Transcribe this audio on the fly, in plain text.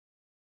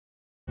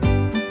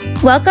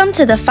Welcome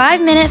to the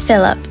 5-Minute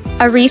Fill-Up,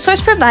 a resource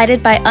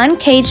provided by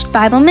Uncaged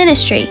Bible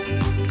Ministry.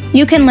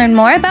 You can learn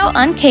more about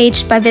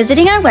Uncaged by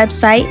visiting our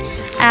website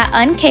at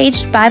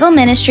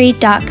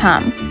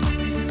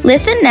uncagedbibleministry.com.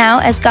 Listen now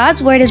as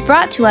God's Word is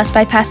brought to us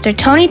by Pastor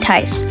Tony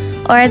Tice,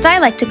 or as I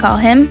like to call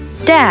him,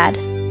 Dad.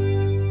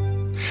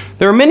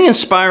 There are many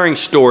inspiring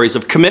stories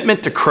of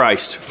commitment to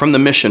Christ from the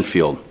mission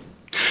field.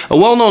 A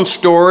well-known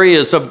story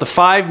is of the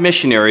 5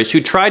 missionaries who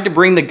tried to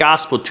bring the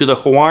gospel to the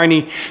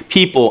Huarani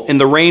people in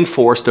the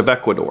rainforest of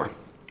Ecuador.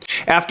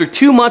 After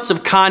 2 months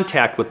of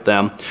contact with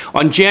them,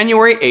 on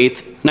January 8,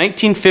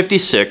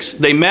 1956,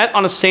 they met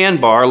on a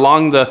sandbar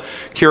along the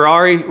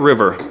Curare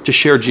River to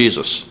share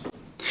Jesus.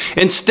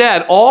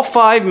 Instead, all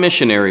 5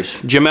 missionaries,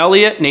 Jim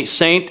Elliot, Nate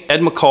Saint,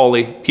 Ed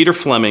McCauley, Peter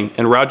Fleming,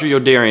 and Roger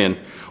Yodarian,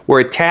 were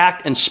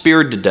attacked and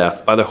speared to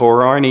death by the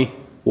Huarani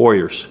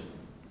warriors.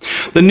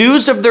 The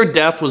news of their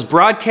death was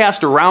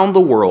broadcast around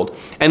the world,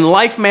 and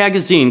Life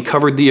magazine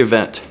covered the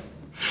event.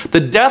 The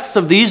deaths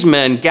of these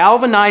men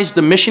galvanized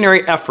the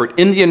missionary effort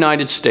in the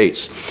United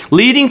States,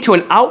 leading to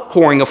an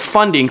outpouring of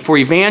funding for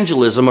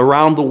evangelism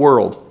around the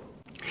world.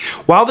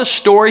 While this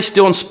story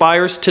still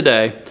inspires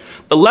today,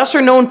 the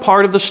lesser-known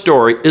part of the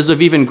story is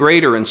of even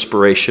greater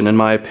inspiration, in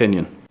my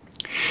opinion.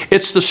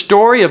 It's the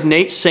story of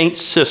Nate Saint's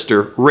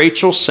sister,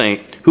 Rachel Saint,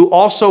 who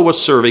also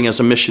was serving as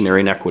a missionary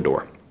in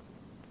Ecuador.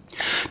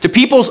 To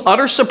people's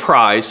utter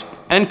surprise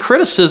and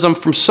criticism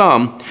from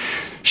some,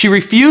 she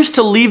refused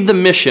to leave the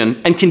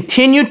mission and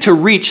continued to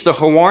reach the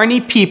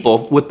Huarani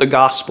people with the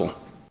gospel.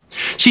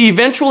 She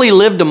eventually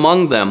lived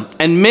among them,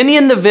 and many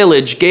in the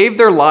village gave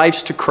their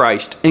lives to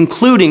Christ,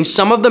 including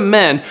some of the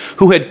men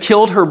who had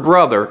killed her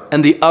brother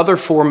and the other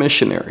 4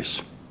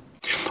 missionaries.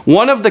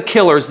 One of the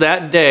killers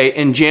that day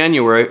in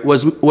January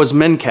was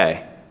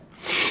Menke.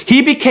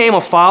 He became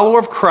a follower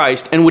of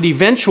Christ and would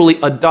eventually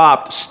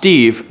adopt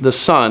Steve, the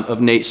son of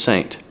Nate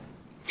Saint.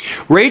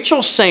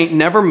 Rachel Saint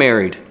never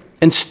married.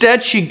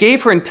 Instead, she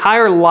gave her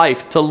entire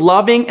life to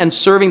loving and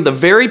serving the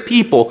very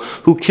people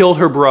who killed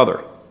her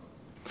brother.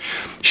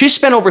 She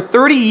spent over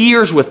 30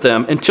 years with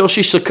them until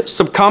she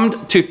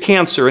succumbed to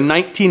cancer in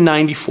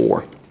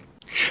 1994.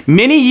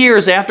 Many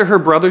years after her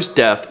brother's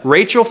death,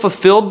 Rachel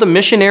fulfilled the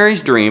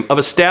missionary's dream of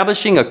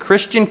establishing a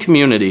Christian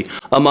community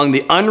among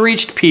the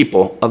unreached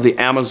people of the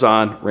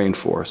Amazon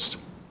rainforest.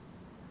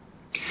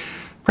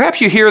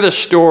 Perhaps you hear this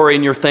story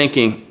and you're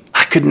thinking,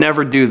 I could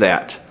never do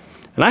that.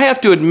 And I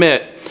have to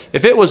admit,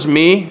 if it was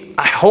me,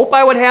 I hope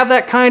I would have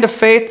that kind of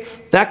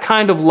faith, that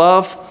kind of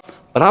love,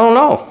 but I don't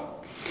know.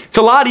 It's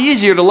a lot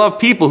easier to love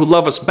people who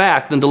love us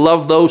back than to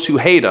love those who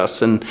hate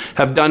us and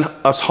have done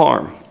us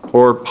harm,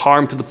 or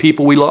harm to the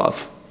people we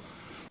love.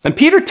 And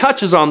Peter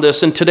touches on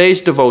this in today's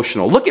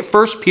devotional. Look at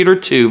 1 Peter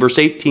 2, verse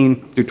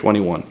 18 through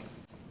 21.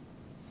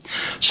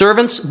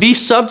 Servants, be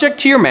subject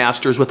to your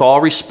masters with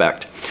all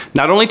respect,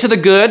 not only to the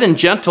good and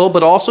gentle,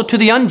 but also to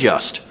the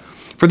unjust.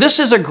 For this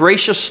is a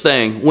gracious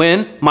thing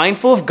when,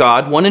 mindful of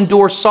God, one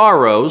endures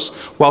sorrows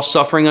while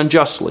suffering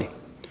unjustly.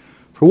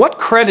 For what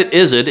credit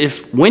is it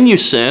if when you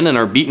sin and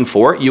are beaten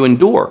for it, you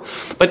endure?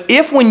 But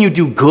if when you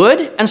do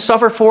good and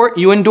suffer for it,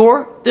 you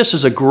endure, this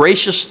is a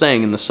gracious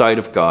thing in the sight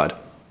of God.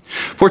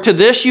 For to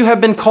this you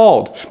have been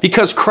called,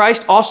 because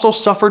Christ also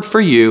suffered for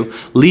you,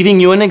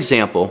 leaving you an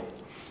example,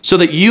 so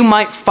that you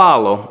might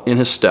follow in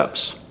his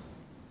steps.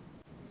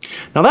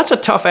 Now that's a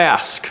tough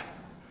ask.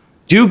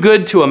 Do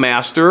good to a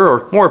master,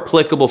 or more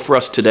applicable for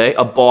us today,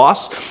 a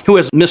boss who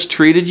has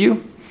mistreated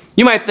you.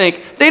 You might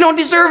think, they don't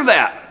deserve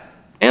that.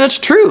 And it's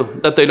true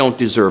that they don't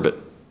deserve it.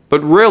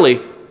 But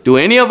really, do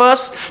any of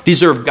us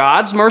deserve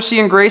God's mercy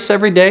and grace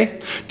every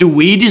day? Do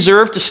we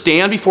deserve to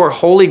stand before a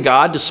holy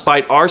God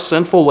despite our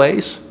sinful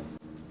ways?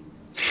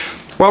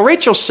 While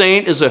Rachel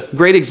Saint is a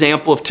great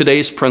example of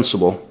today's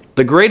principle,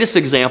 the greatest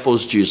example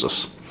is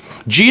Jesus.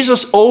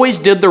 Jesus always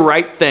did the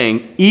right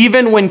thing,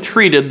 even when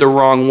treated the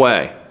wrong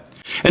way.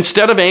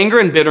 Instead of anger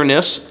and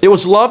bitterness, it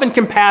was love and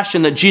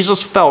compassion that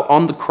Jesus felt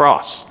on the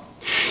cross,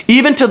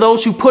 even to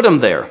those who put him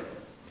there.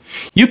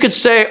 You could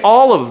say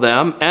all of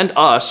them and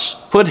us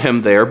put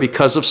him there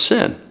because of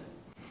sin.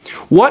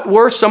 What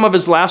were some of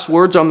his last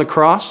words on the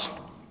cross?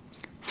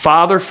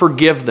 Father,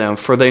 forgive them,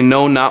 for they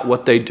know not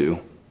what they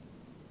do.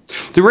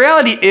 The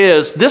reality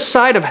is, this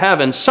side of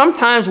heaven,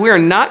 sometimes we are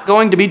not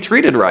going to be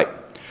treated right.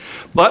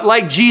 But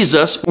like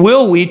Jesus,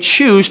 will we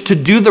choose to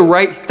do the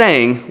right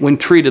thing when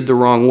treated the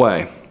wrong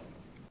way?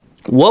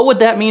 What would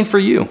that mean for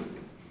you?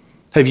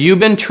 Have you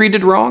been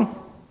treated wrong?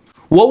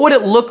 What would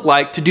it look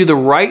like to do the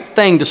right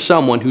thing to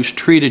someone who's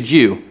treated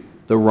you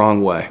the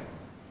wrong way?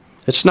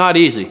 It's not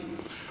easy,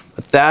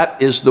 but that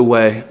is the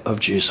way of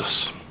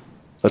Jesus.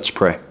 Let's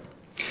pray.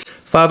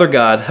 Father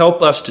God,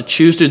 help us to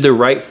choose to do the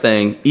right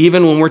thing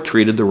even when we're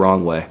treated the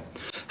wrong way.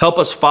 Help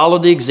us follow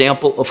the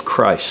example of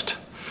Christ.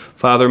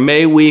 Father,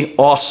 may we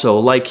also,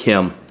 like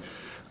him,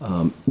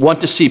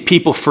 want to see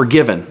people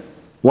forgiven,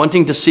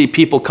 wanting to see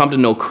people come to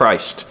know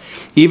Christ.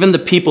 Even the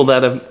people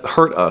that have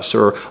hurt us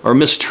or are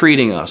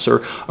mistreating us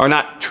or are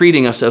not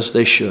treating us as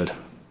they should.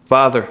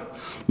 Father,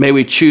 may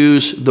we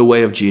choose the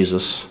way of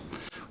Jesus.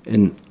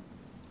 And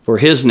for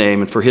his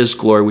name and for his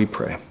glory we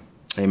pray.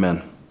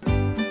 Amen.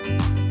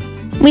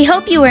 We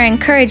hope you were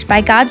encouraged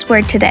by God's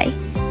Word today.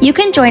 You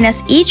can join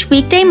us each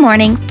weekday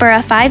morning for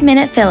a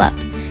 5-minute fill-up.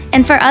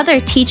 And for other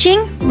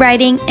teaching,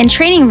 writing, and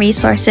training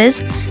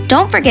resources,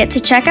 don't forget to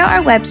check out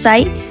our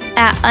website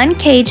at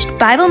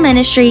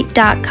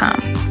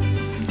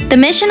uncagedbibleministry.com. The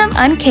mission of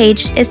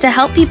Uncaged is to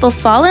help people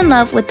fall in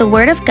love with the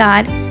Word of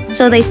God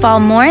so they fall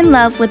more in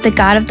love with the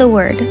God of the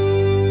Word.